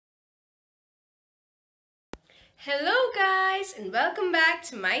Hello guys and welcome back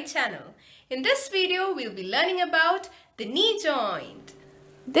to my channel. In this video we'll be learning about the knee joint.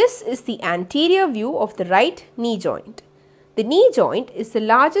 This is the anterior view of the right knee joint. The knee joint is the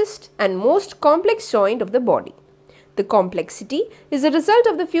largest and most complex joint of the body. The complexity is a result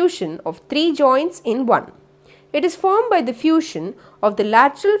of the fusion of three joints in one. It is formed by the fusion of the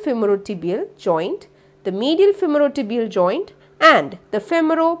lateral femorotibial joint, the medial femorotibial joint and the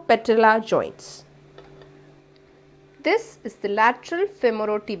femoropatellar joints. This is the lateral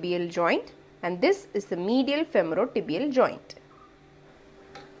femorotibial joint and this is the medial femorotibial joint.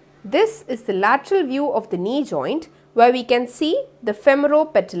 This is the lateral view of the knee joint where we can see the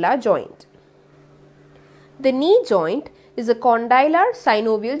femoropatellar joint. The knee joint is a condylar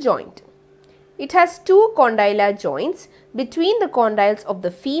synovial joint. It has two condylar joints between the condyles of the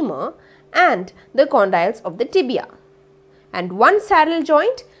femur and the condyles of the tibia, and one saddle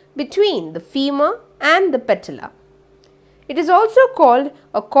joint between the femur and the patella. It is also called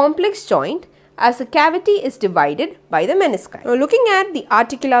a complex joint as the cavity is divided by the menisci. Now looking at the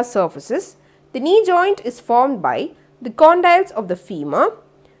articular surfaces, the knee joint is formed by the condyles of the femur,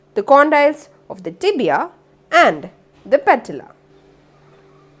 the condyles of the tibia and the patella.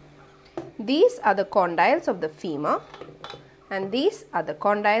 These are the condyles of the femur and these are the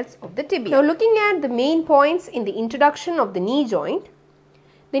condyles of the tibia. Now looking at the main points in the introduction of the knee joint,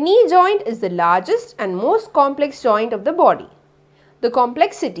 the knee joint is the largest and most complex joint of the body. The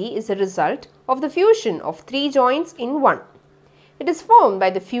complexity is a result of the fusion of three joints in one. It is formed by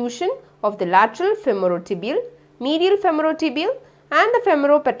the fusion of the lateral femorotibial, medial femorotibial and the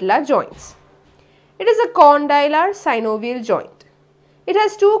femoropatellar joints. It is a condylar synovial joint. It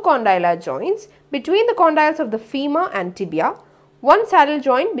has two condylar joints between the condyles of the femur and tibia, one saddle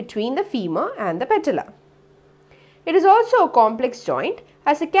joint between the femur and the patella. It is also a complex joint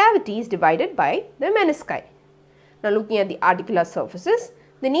as the cavity is divided by the menisci. Now looking at the articular surfaces,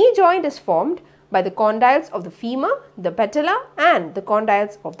 the knee joint is formed by the condyles of the femur, the patella and the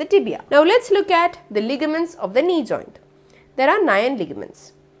condyles of the tibia. Now let's look at the ligaments of the knee joint. There are 9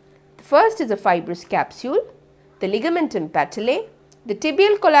 ligaments. The first is a fibrous capsule, the ligamentum patellae, the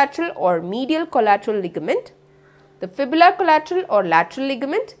tibial collateral or medial collateral ligament, the fibular collateral or lateral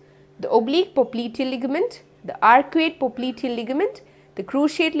ligament, the oblique popliteal ligament, the arcuate popliteal ligament, the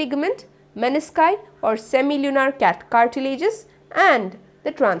cruciate ligament, menisci or semilunar cartilages and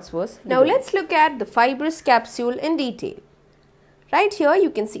the transverse ligament. Now let's look at the fibrous capsule in detail. Right here you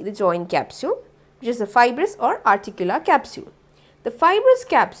can see the joint capsule, which is a fibrous or articular capsule. The fibrous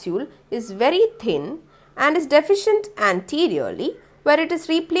capsule is very thin and is deficient anteriorly, where it is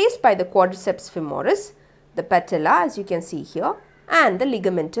replaced by the quadriceps femoris, the patella as you can see here and the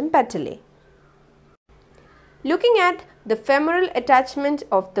ligamentum patellae. Looking at the femoral attachment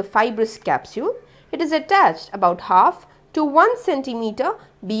of the fibrous capsule, it is attached about half to 1 cm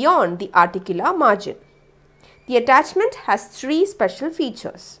beyond the articular margin. The attachment has 3 special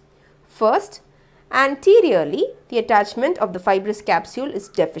features. First, anteriorly the attachment of the fibrous capsule is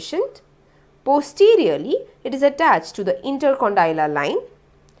deficient. Posteriorly it is attached to the intercondylar line.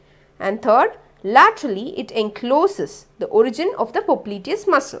 And third, laterally it encloses the origin of the popliteus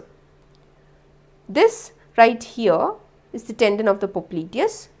muscle. This right here is the tendon of the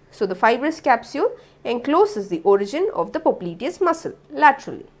popliteus. So the fibrous capsule encloses the origin of the popliteus muscle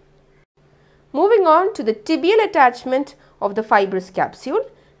laterally. Moving on to the tibial attachment of the fibrous capsule,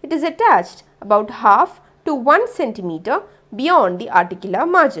 it is attached about half to 1 cm beyond the articular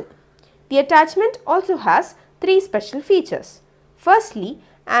margin. The attachment also has 3 special features. Firstly,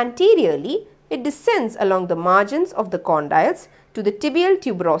 anteriorly it descends along the margins of the condyles to the tibial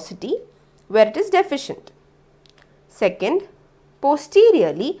tuberosity where it is deficient. Second,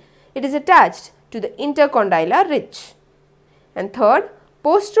 posteriorly it is attached to the intercondylar ridge. And third,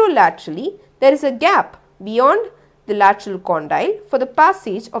 posterolaterally there is a gap beyond the lateral condyle for the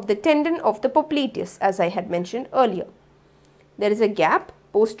passage of the tendon of the popliteus as I had mentioned earlier. There is a gap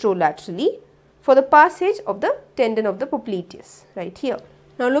posterolaterally for the passage of the tendon of the popliteus right here.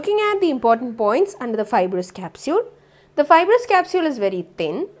 Now looking at the important points under the fibrous capsule, the fibrous capsule is very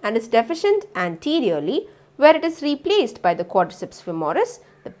thin and is deficient anteriorly where it is replaced by the quadriceps femoris,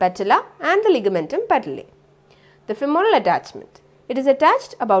 the patella and the ligamentum patellae. The femoral attachment. It is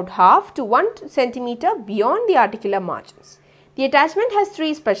attached about half to 1 cm beyond the articular margins. The attachment has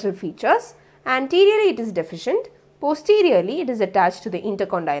 3 special features. Anteriorly it is deficient, posteriorly it is attached to the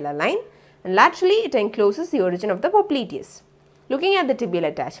intercondylar line and laterally it encloses the origin of the popliteus. Looking at the tibial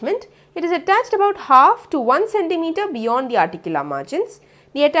attachment, it is attached about half to 1 cm beyond the articular margins.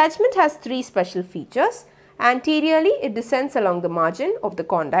 The attachment has 3 special features. Anteriorly, it descends along the margin of the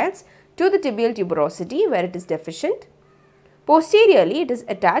condyles to the tibial tuberosity where it is deficient. Posteriorly, it is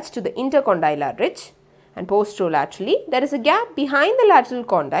attached to the intercondylar ridge, and posterolaterally, there is a gap behind the lateral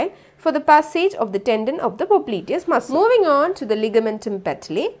condyle for the passage of the tendon of the popliteus muscle. Moving on to the ligamentum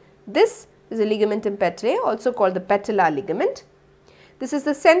patellae. This is a ligamentum patellae, also called the patellar ligament. This is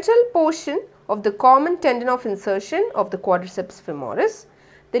the central portion of the common tendon of insertion of the quadriceps femoris.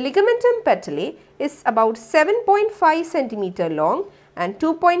 The ligamentum patellae is about 7.5 cm long and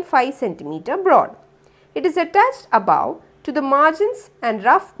 2.5 cm broad. It is attached above to the margins and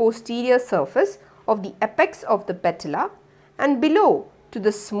rough posterior surface of the apex of the patella and below to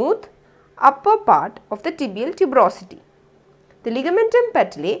the smooth upper part of the tibial tuberosity. The ligamentum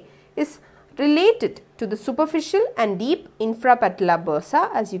patellae is related to the superficial and deep infrapatellar bursa,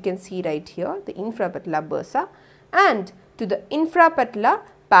 as you can see right here, the infrapatellar bursa, and to the infrapatellar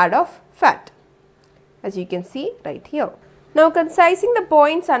pad of fat, as you can see right here. Now, concising the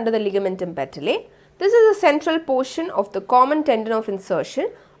points under the ligamentum patellae, this is the central portion of the common tendon of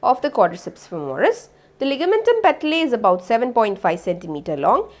insertion of the quadriceps femoris. The ligamentum patellae is about 7.5 cm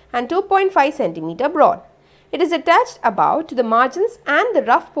long and 2.5 cm broad. It is attached above to the margins and the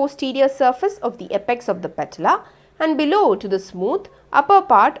rough posterior surface of the apex of the patella and below to the smooth upper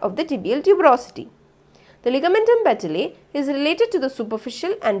part of the tibial tuberosity. The ligamentum patellae is related to the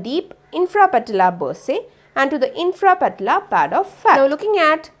superficial and deep infrapatellar bursae and to the infrapatellar pad of fat. Now, looking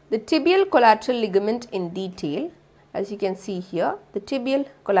at the tibial collateral ligament in detail, as you can see here, the tibial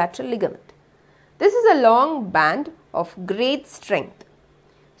collateral ligament. This is a long band of great strength.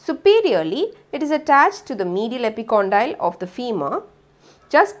 Superiorly, it is attached to the medial epicondyle of the femur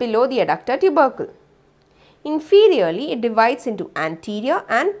just below the adductor tubercle. Inferiorly, it divides into anterior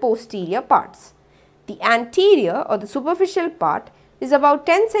and posterior parts. The anterior or the superficial part is about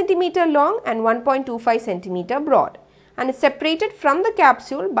 10 cm long and 1.25 cm broad and is separated from the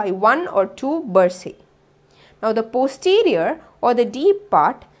capsule by 1 or 2 bursae. Now, the posterior or the deep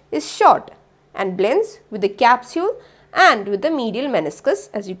part is short and blends with the capsule and with the medial meniscus,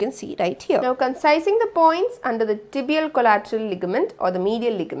 as you can see right here. Now, concising the points under the tibial collateral ligament or the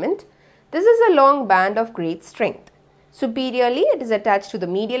medial ligament, this is a long band of great strength. Superiorly, it is attached to the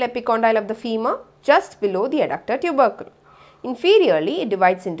medial epicondyle of the femur just below the adductor tubercle. Inferiorly, it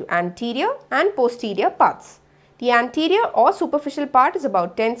divides into anterior and posterior parts. The anterior or superficial part is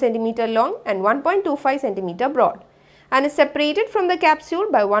about 10 cm long and 1.25 cm broad and is separated from the capsule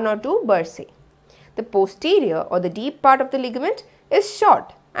by 1 or 2 bursae. The posterior or the deep part of the ligament is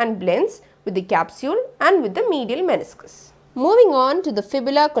short and blends with the capsule and with the medial meniscus. Moving on to the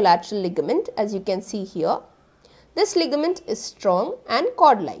fibular collateral ligament, as you can see here, this ligament is strong and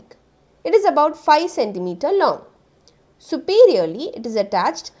cord-like. It is about 5 cm long. Superiorly, it is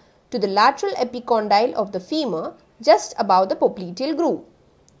attached to the lateral epicondyle of the femur just above the popliteal groove.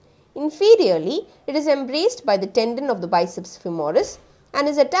 Inferiorly, it is embraced by the tendon of the biceps femoris and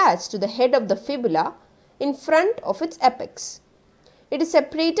is attached to the head of the fibula in front of its apex. It is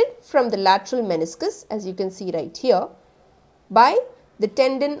separated from the lateral meniscus, as you can see right here, by the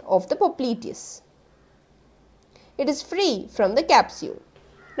tendon of the popliteus. It is free from the capsule.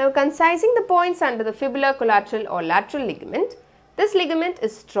 Now, concising the points under the fibular collateral or lateral ligament, this ligament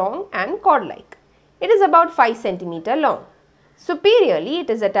is strong and cord-like. It is about 5 cm long. Superiorly, it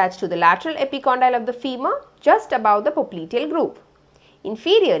is attached to the lateral epicondyle of the femur just above the popliteal groove.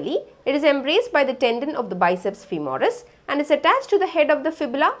 Inferiorly, it is embraced by the tendon of the biceps femoris and is attached to the head of the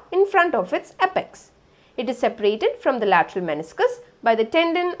fibula in front of its apex. It is separated from the lateral meniscus by the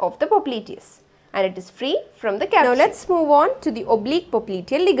tendon of the popliteus and it is free from the capsule. Now, let's move on to the oblique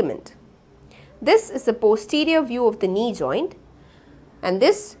popliteal ligament. This is the posterior view of the knee joint and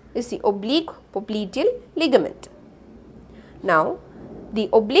this is the oblique popliteal ligament. Now, the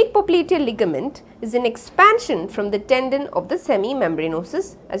oblique popliteal ligament is an expansion from the tendon of the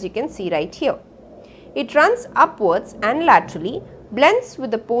semimembranosus, as you can see right here. It runs upwards and laterally, blends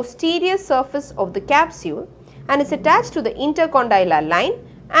with the posterior surface of the capsule and is attached to the intercondylar line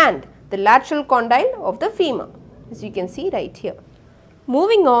and the lateral condyle of the femur, as you can see right here.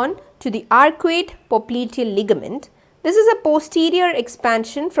 Moving on to the arcuate popliteal ligament, this is a posterior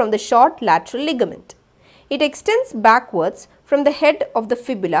expansion from the short lateral ligament. It extends backwards from the head of the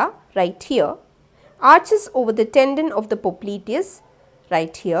fibula right here, arches over the tendon of the popliteus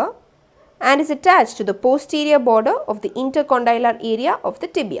right here and is attached to the posterior border of the intercondylar area of the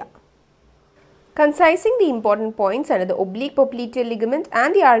tibia. Concising the important points under the oblique popliteal ligament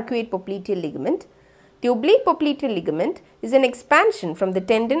and the arcuate popliteal ligament, the oblique popliteal ligament is an expansion from the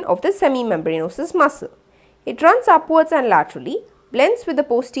tendon of the semimembranosus muscle. It runs upwards and laterally, blends with the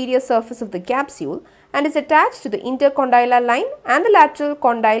posterior surface of the capsule and is attached to the intercondylar line and the lateral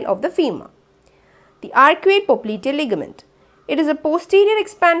condyle of the femur. The arcuate popliteal ligament. It is a posterior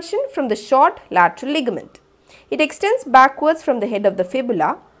expansion from the short lateral ligament. It extends backwards from the head of the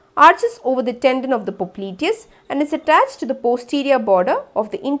fibula, arches over the tendon of the popliteus and is attached to the posterior border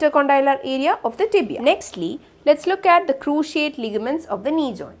of the intercondylar area of the tibia. Nextly, let's look at the cruciate ligaments of the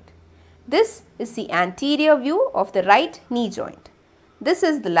knee joint. This is the anterior view of the right knee joint. This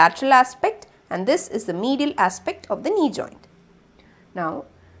is the lateral aspect and this is the medial aspect of the knee joint. Now,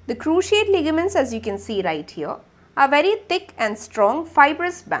 the cruciate ligaments, as you can see right here, are very thick and strong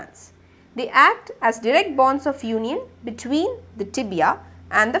fibrous bands. They act as direct bonds of union between the tibia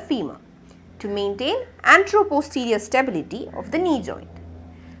and the femur to maintain anteroposterior stability of the knee joint.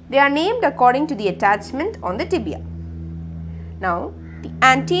 They are named according to the attachment on the tibia. Now, the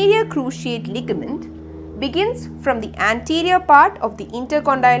anterior cruciate ligament begins from the anterior part of the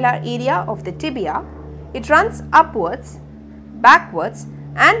intercondylar area of the tibia. It runs upwards, backwards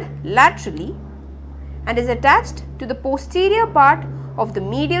and laterally and is attached to the posterior part of the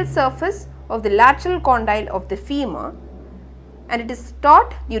medial surface of the lateral condyle of the femur, and it is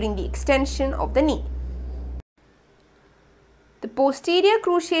taut during the extension of the knee. The posterior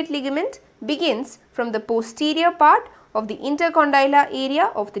cruciate ligament begins from the posterior part of the intercondylar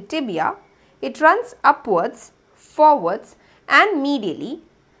area of the tibia. It runs upwards, forwards and medially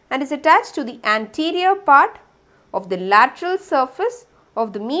and is attached to the anterior part of the lateral surface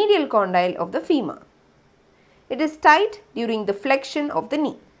of the medial condyle of the femur. It is tight during the flexion of the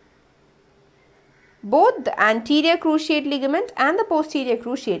knee. Both the anterior cruciate ligament and the posterior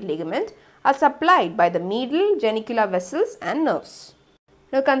cruciate ligament are supplied by the medial genicular vessels and nerves.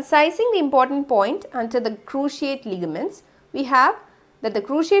 Now, concising the important point under the cruciate ligaments, we have that the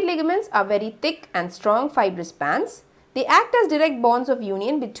cruciate ligaments are very thick and strong fibrous bands. They act as direct bonds of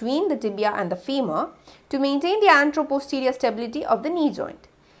union between the tibia and the femur to maintain the anteroposterior stability of the knee joint.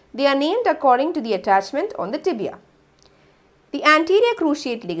 They are named according to the attachment on the tibia. The anterior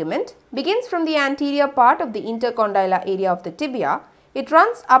cruciate ligament begins from the anterior part of the intercondylar area of the tibia. It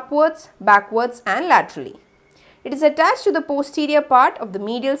runs upwards, backwards and laterally. It is attached to the posterior part of the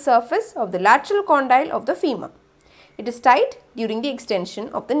medial surface of the lateral condyle of the femur. It is tight during the extension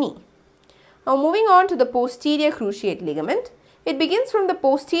of the knee. Now, moving on to the posterior cruciate ligament, it begins from the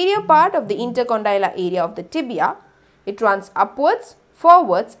posterior part of the intercondylar area of the tibia. It runs upwards,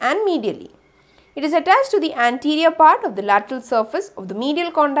 forwards and medially. It is attached to the anterior part of the lateral surface of the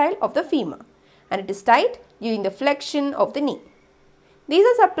medial condyle of the femur and it is tight during the flexion of the knee. These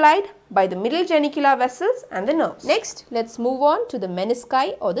are supplied by the middle genicular vessels and the nerves. Next, let's move on to the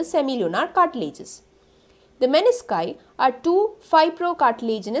menisci or the semilunar cartilages. The menisci are two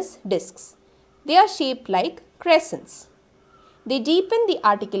fibrocartilaginous discs. They are shaped like crescents. They deepen the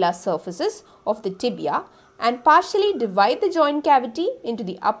articular surfaces of the tibia and partially divide the joint cavity into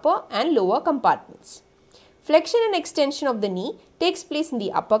the upper and lower compartments. Flexion and extension of the knee takes place in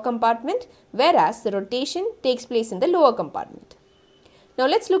the upper compartment, whereas the rotation takes place in the lower compartment. Now,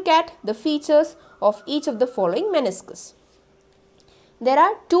 let's look at the features of each of the following meniscus. There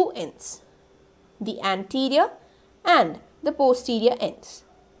are two ends, the anterior and the posterior ends.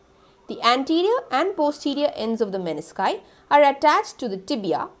 The anterior and posterior ends of the menisci are attached to the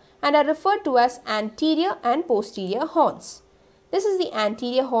tibia and are referred to as anterior and posterior horns. This is the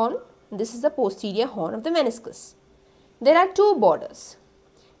anterior horn and this is the posterior horn of the meniscus. There are two borders.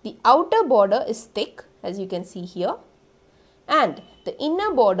 The outer border is thick, as you can see here, and the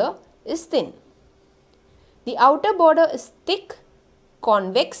inner border is thin. The outer border is thick,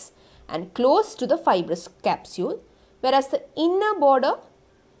 convex and close to the fibrous capsule, whereas the inner border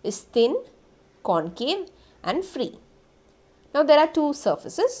is thin, concave and free. Now, there are two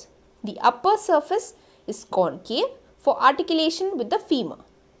surfaces. The upper surface is concave for articulation with the femur.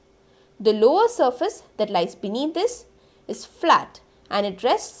 The lower surface that lies beneath this is flat and it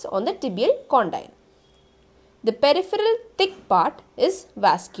rests on the tibial condyle. The peripheral thick part is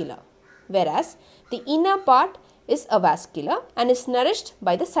vascular, whereas the inner part is avascular and is nourished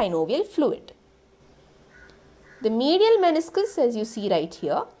by the synovial fluid. The medial meniscus, as you see right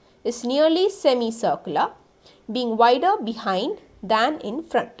here, is nearly semicircular, being wider behind than in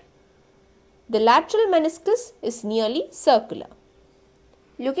front. The lateral meniscus is nearly circular.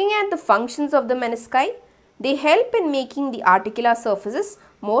 Looking at the functions of the menisci, they help in making the articular surfaces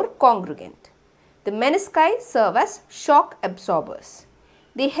more congruent. The menisci serve as shock absorbers.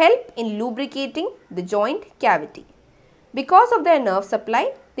 They help in lubricating the joint cavity. Because of their nerve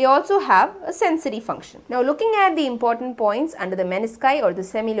supply, they also have a sensory function. Now, looking at the important points under the menisci or the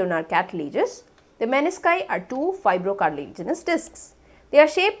semilunar cartilages, the menisci are two fibrocartilaginous discs. They are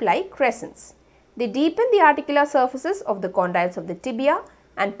shaped like crescents. They deepen the articular surfaces of the condyles of the tibia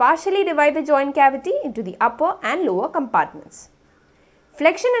and partially divide the joint cavity into the upper and lower compartments.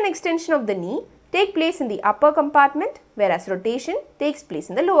 Flexion and extension of the knee take place in the upper compartment, whereas rotation takes place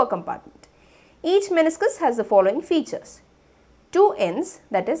in the lower compartment. Each meniscus has the following features. Two ends,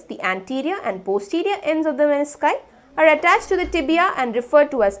 that is the anterior and posterior ends of the menisci, are attached to the tibia and referred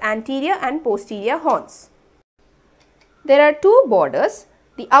to as anterior and posterior horns. There are two borders.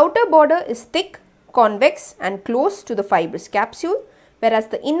 The outer border is thick, convex and close to the fibrous capsule, whereas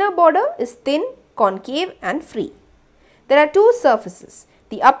the inner border is thin, concave and free. There are two surfaces.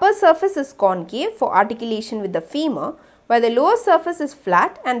 The upper surface is concave for articulation with the femur, while the lower surface is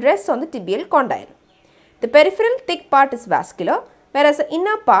flat and rests on the tibial condyle. The peripheral thick part is vascular, whereas the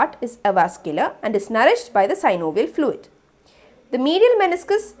inner part is avascular and is nourished by the synovial fluid. The medial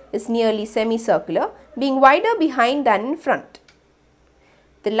meniscus is nearly semicircular, being wider behind than in front.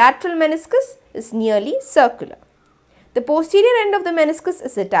 The lateral meniscus is nearly circular. The posterior end of the meniscus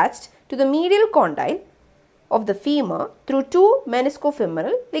is attached to the medial condyle of the femur through two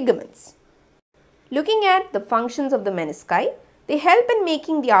meniscofemoral ligaments. Looking at the functions of the menisci, they help in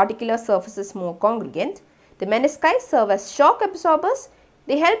making the articular surfaces more congruent. The menisci serve as shock absorbers,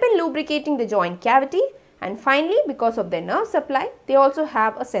 they help in lubricating the joint cavity, and finally, because of their nerve supply, they also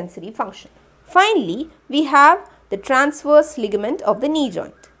have a sensory function. Finally, we have the transverse ligament of the knee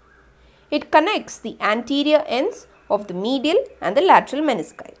joint. It connects the anterior ends of the medial and the lateral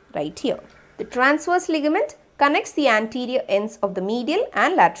menisci right here. The transverse ligament connects the anterior ends of the medial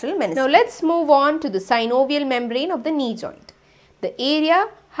and lateral menisci. Now let's move on to the synovial membrane of the knee joint. The area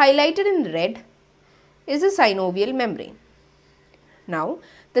highlighted in red is the synovial membrane. Now,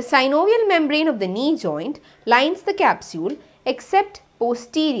 the synovial membrane of the knee joint lines the capsule except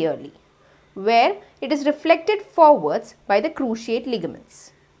posteriorly, where it is reflected forwards by the cruciate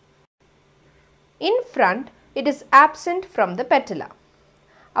ligaments. In front, it is absent from the patella.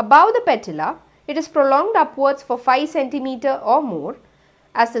 Above the patella, it is prolonged upwards for 5 cm or more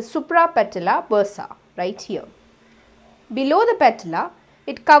as the suprapatellar bursa right here. Below the patella,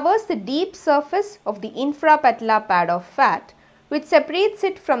 it covers the deep surface of the infrapatellar pad of fat, which separates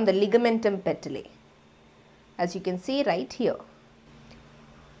it from the ligamentum patellae, as you can see right here.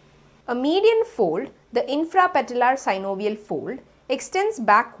 A median fold, the infrapatellar synovial fold, extends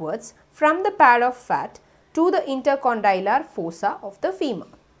backwards from the pad of fat to the intercondylar fossa of the femur.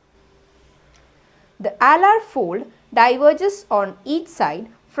 The alar fold diverges on each side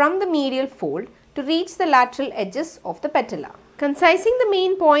from the medial fold to reach the lateral edges of the patella. Concising the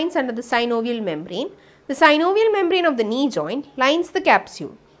main points under the synovial membrane, the synovial membrane of the knee joint lines the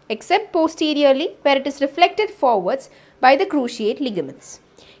capsule, except posteriorly where it is reflected forwards by the cruciate ligaments.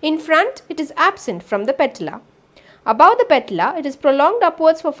 In front, it is absent from the patella. Above the patella, it is prolonged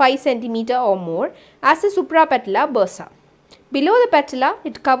upwards for 5 cm or more as the suprapatellar bursa. Below the patella,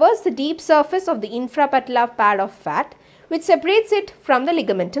 it covers the deep surface of the infrapatellar pad of fat, which separates it from the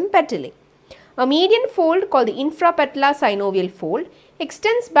ligamentum patellae. A median fold called the infrapatellar synovial fold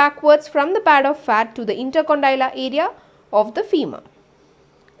extends backwards from the pad of fat to the intercondylar area of the femur.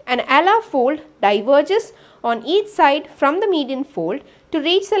 An alar fold diverges on each side from the median fold to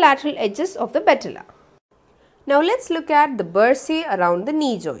reach the lateral edges of the patella. Now let's look at the bursae around the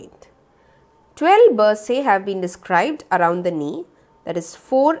knee joint. 12 bursae have been described around the knee, that is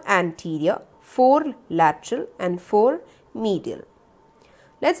 4 anterior, 4 lateral and 4 medial.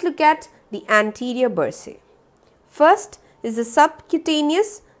 Let's look at the anterior bursae. First is the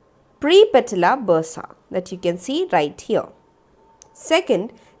subcutaneous prepatellar bursa that you can see right here.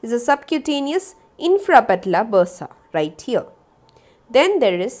 Second is the subcutaneous infrapatellar bursa right here. Then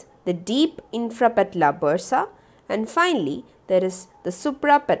there is the deep infrapatellar bursa, and finally there is the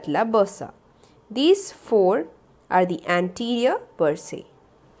suprapatellar bursa. These 4 are the anterior bursae.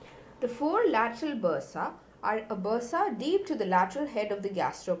 The 4 lateral bursa are a bursa deep to the lateral head of the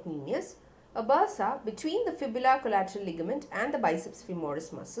gastrocnemius, a bursa between the fibular collateral ligament and the biceps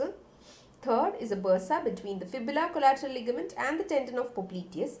femoris muscle. Third is a bursa between the fibular collateral ligament and the tendon of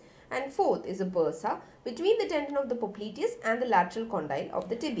popliteus, and fourth is a bursa between the tendon of the popliteus and the lateral condyle of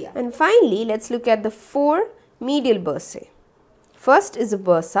the tibia. And finally, let's look at the 4 medial bursae. First is a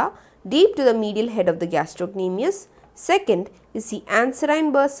bursa deep to the medial head of the gastrocnemius. Second is the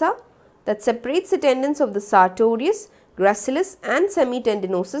anserine bursa that separates the tendons of the sartorius, gracilis and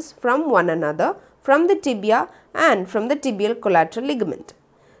semitendinosus from one another from the tibia and from the tibial collateral ligament.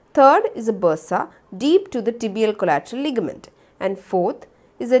 Third is a bursa deep to the tibial collateral ligament, and fourth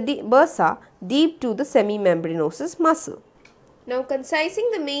is a bursa deep to the semimembranosus muscle. Now concising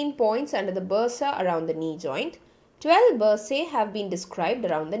the main points under the bursa around the knee joint, 12 bursae have been described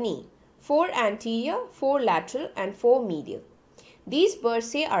around the knee. 4 anterior, 4 lateral and 4 medial. These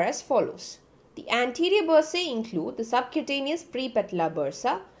bursae are as follows. The anterior bursae include the subcutaneous prepatellar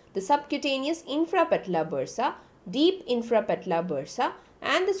bursa, the subcutaneous infrapatellar bursa, deep infrapatellar bursa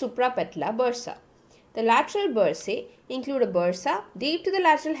and the suprapatellar bursa. The lateral bursae include a bursa deep to the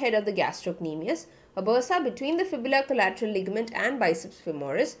lateral head of the gastrocnemius, a bursa between the fibula collateral ligament and biceps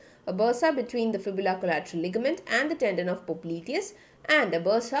femoris, a bursa between the fibula collateral ligament and the tendon of popliteus, and a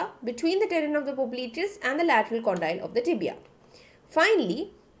bursa between the tendon of the popliteus and the lateral condyle of the tibia.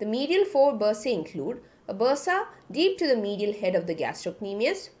 Finally, the medial 4 bursae include a bursa deep to the medial head of the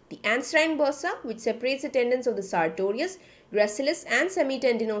gastrocnemius, the anserine bursa which separates the tendons of the sartorius, gracilis and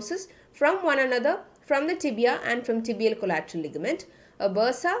semitendinosus from one another from the tibia and from tibial collateral ligament, a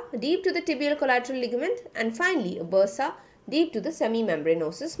bursa deep to the tibial collateral ligament, and finally a bursa deep to the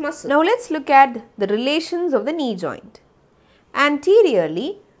semimembranosus muscle. Now let's look at the relations of the knee joint.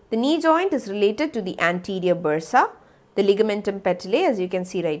 Anteriorly, the knee joint is related to the anterior bursa, the ligamentum patellae as you can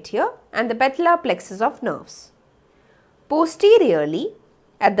see right here, and the patellar plexus of nerves. Posteriorly,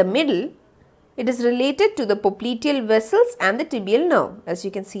 at the middle, it is related to the popliteal vessels and the tibial nerve as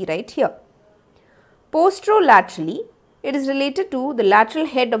you can see right here. Posterolaterally, it is related to the lateral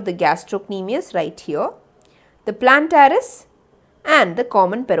head of the gastrocnemius right here, the plantaris and the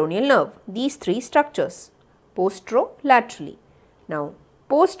common peroneal nerve, these 3 structures, posterolaterally. Now,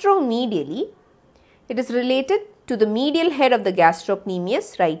 posteromedially, it is related to the medial head of the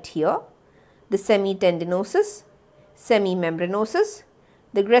gastrocnemius right here, the semitendinosus, semimembranosus,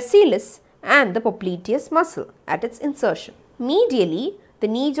 the gracilis and the popliteus muscle at its insertion. Medially, the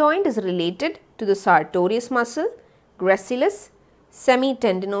knee joint is related to the sartorius muscle, gracilis,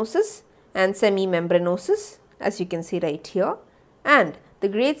 semitendinosus and semimembranosus as you can see right here, and the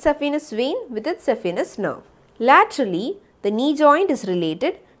great saphenous vein with its saphenous nerve. Laterally, the knee joint is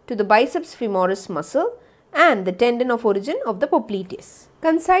related to the biceps femoris muscle and the tendon of origin of the popliteus.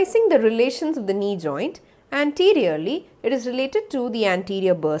 Concising the relations of the knee joint, anteriorly it is related to the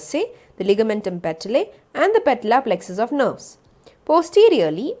anterior bursae, the ligamentum patellae and the patellar plexus of nerves.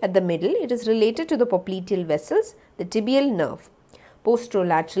 Posteriorly, at the middle, it is related to the popliteal vessels, the tibial nerve.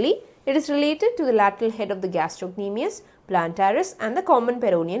 Posterolaterally, it is related to the lateral head of the gastrocnemius, plantaris and the common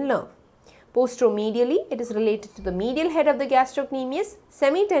peroneal nerve. Posteromedially, it is related to the medial head of the gastrocnemius,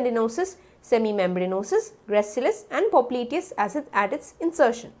 semitendinosus, semimembranosus, gracilis and popliteus at its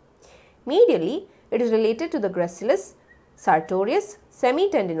insertion. Medially, it is related to the gracilis, sartorius,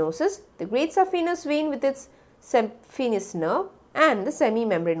 semitendinosus, the great saphenous vein with its saphenous nerve and the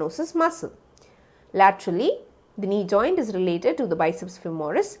semimembranosus muscle. Laterally, the knee joint is related to the biceps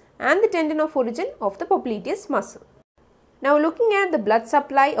femoris and the tendon of origin of the popliteus muscle. Now looking at the blood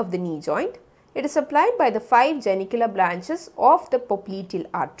supply of the knee joint, it is supplied by the 5 genicular branches of the popliteal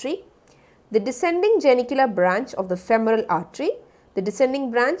artery, the descending genicular branch of the femoral artery, the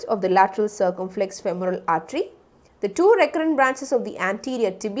descending branch of the lateral circumflex femoral artery, the 2 recurrent branches of the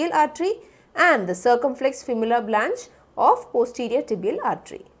anterior tibial artery and the circumflex femoral branch of posterior tibial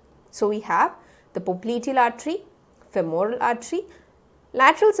artery. So we have the popliteal artery, femoral artery,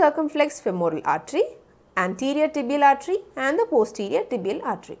 lateral circumflex femoral artery, anterior tibial artery and the posterior tibial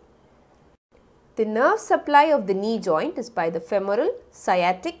artery. The nerve supply of the knee joint is by the femoral,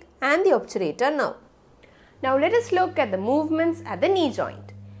 sciatic and the obturator nerve. Now let us look at the movements at the knee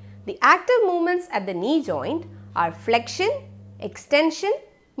joint. The active movements at the knee joint are flexion, extension,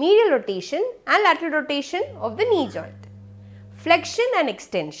 medial rotation and lateral rotation of the knee joint. Flexion and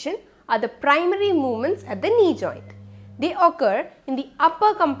extension are the primary movements at the knee joint. They occur in the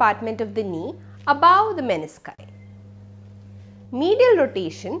upper compartment of the knee above the menisci. Medial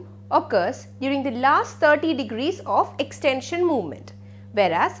rotation occurs during the last 30 degrees of extension movement,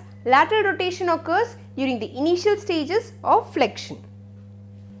 whereas lateral rotation occurs during the initial stages of flexion.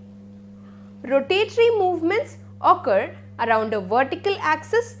 Rotatory movements occur around a vertical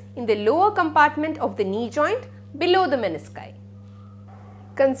axis in the lower compartment of the knee joint below the menisci.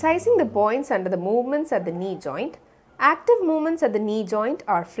 Concising the points under the movements at the knee joint, active movements at the knee joint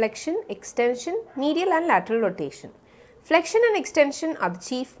are flexion, extension, medial and lateral rotation. Flexion and extension are the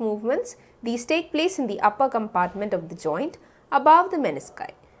chief movements. These take place in the upper compartment of the joint above the menisci.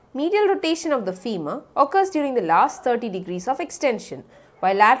 Medial rotation of the femur occurs during the last 30 degrees of extension,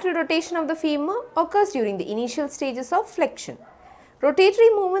 while lateral rotation of the femur occurs during the initial stages of flexion. Rotatory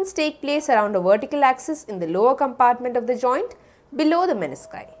movements take place around a vertical axis in the lower compartment of the joint below the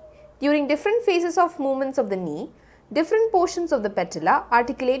menisci. During different phases of movements of the knee, different portions of the patella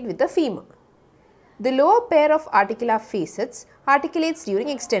articulate with the femur. The lower pair of articular facets articulates during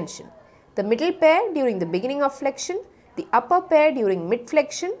extension, the middle pair during the beginning of flexion, the upper pair during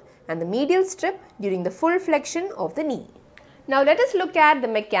mid-flexion and the medial strip during the full flexion of the knee. Now let us look at the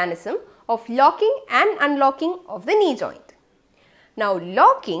mechanism of locking and unlocking of the knee joint. Now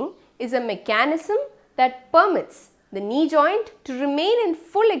locking is a mechanism that permits the knee joint to remain in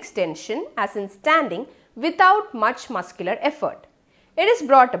full extension as in standing without much muscular effort. It is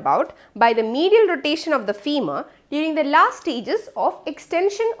brought about by the medial rotation of the femur during the last stages of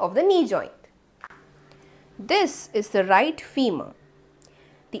extension of the knee joint. This is the right femur.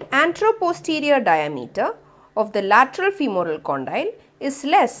 The anteroposterior diameter of the lateral femoral condyle is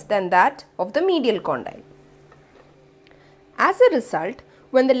less than that of the medial condyle. As a result,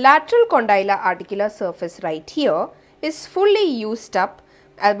 when the lateral condylar articular surface right here is fully used up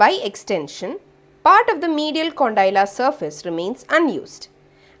by extension, part of the medial condylar surface remains unused.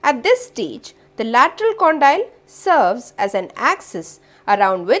 At this stage, the lateral condyle serves as an axis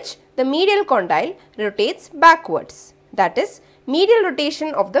around which the medial condyle rotates backwards. That is, medial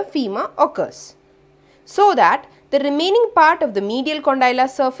rotation of the femur occurs, so that the remaining part of the medial condylar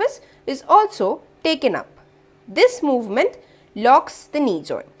surface is also taken up. This movement locks the knee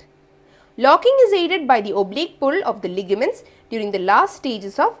joint. Locking is aided by the oblique pull of the ligaments during the last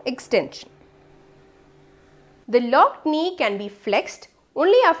stages of extension. The locked knee can be flexed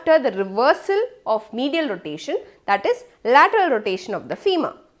only after the reversal of medial rotation, that is lateral rotation of the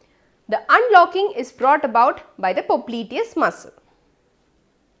femur. The unlocking is brought about by the popliteus muscle.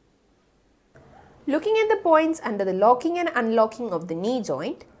 Looking at the points under the locking and unlocking of the knee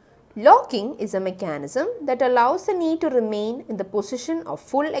joint, locking is a mechanism that allows the knee to remain in the position of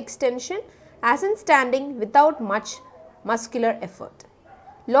full extension as in standing without much muscular effort.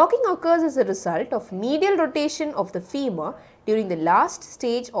 Locking occurs as a result of medial rotation of the femur during the last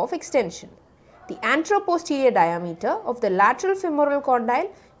stage of extension. The anteroposterior diameter of the lateral femoral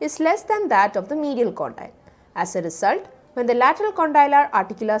condyle is less than that of the medial condyle. As a result, when the lateral condylar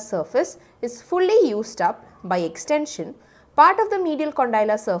articular surface is fully used up by extension, part of the medial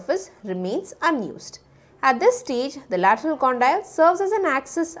condylar surface remains unused. At this stage, the lateral condyle serves as an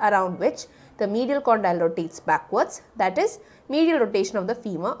axis around which the medial condyle rotates backwards, that is, medial rotation of the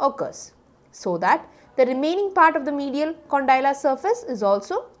femur occurs, so that the remaining part of the medial condylar surface is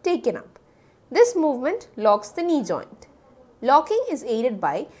also taken up. This movement locks the knee joint. Locking is aided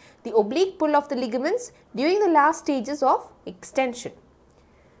by the oblique pull of the ligaments during the last stages of extension.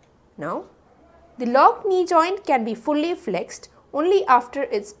 Now, the locked knee joint can be fully flexed only after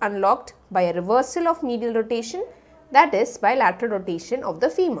it is unlocked by a reversal of medial rotation, that is by lateral rotation of the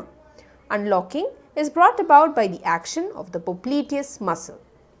femur. Unlocking is brought about by the action of the popliteus muscle.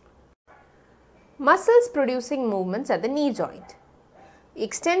 Muscles producing movements at the knee joint.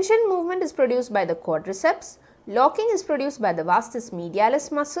 Extension movement is produced by the quadriceps. Locking is produced by the vastus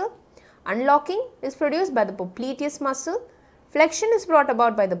medialis muscle. Unlocking is produced by the popliteus muscle. Flexion is brought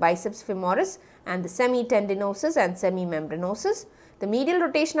about by the biceps femoris and the semitendinosus and semimembranosus. The medial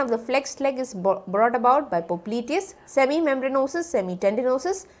rotation of the flexed leg is brought about by popliteus, semimembranosus,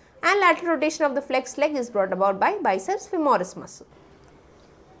 semitendinosus, and lateral rotation of the flexed leg is brought about by biceps femoris muscle.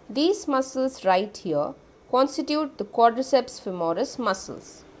 These muscles right here constitute the quadriceps femoris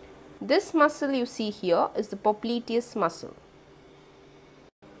muscles. This muscle you see here is the popliteus muscle.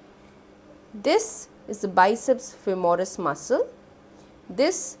 This is the biceps femoris muscle.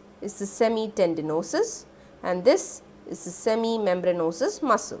 This is the semitendinosus and this is the semimembranosus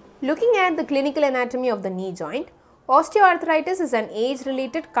muscle. Looking at the clinical anatomy of the knee joint, osteoarthritis is an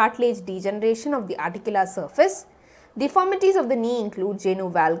age-related cartilage degeneration of the articular surface. Deformities of the knee include genu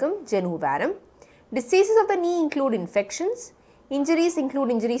valgum, genu varum. Diseases of the knee include infections. Injuries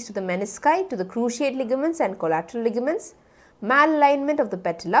include injuries to the menisci, to the cruciate ligaments and collateral ligaments, malalignment of the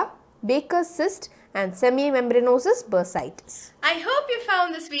patella, Baker's cyst and semimembranosus bursitis. I hope you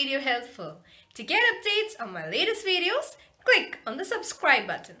found this video helpful. To get updates on my latest videos, click on the subscribe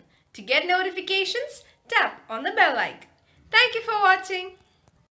button. To get notifications, tap on the bell icon. Thank you for watching.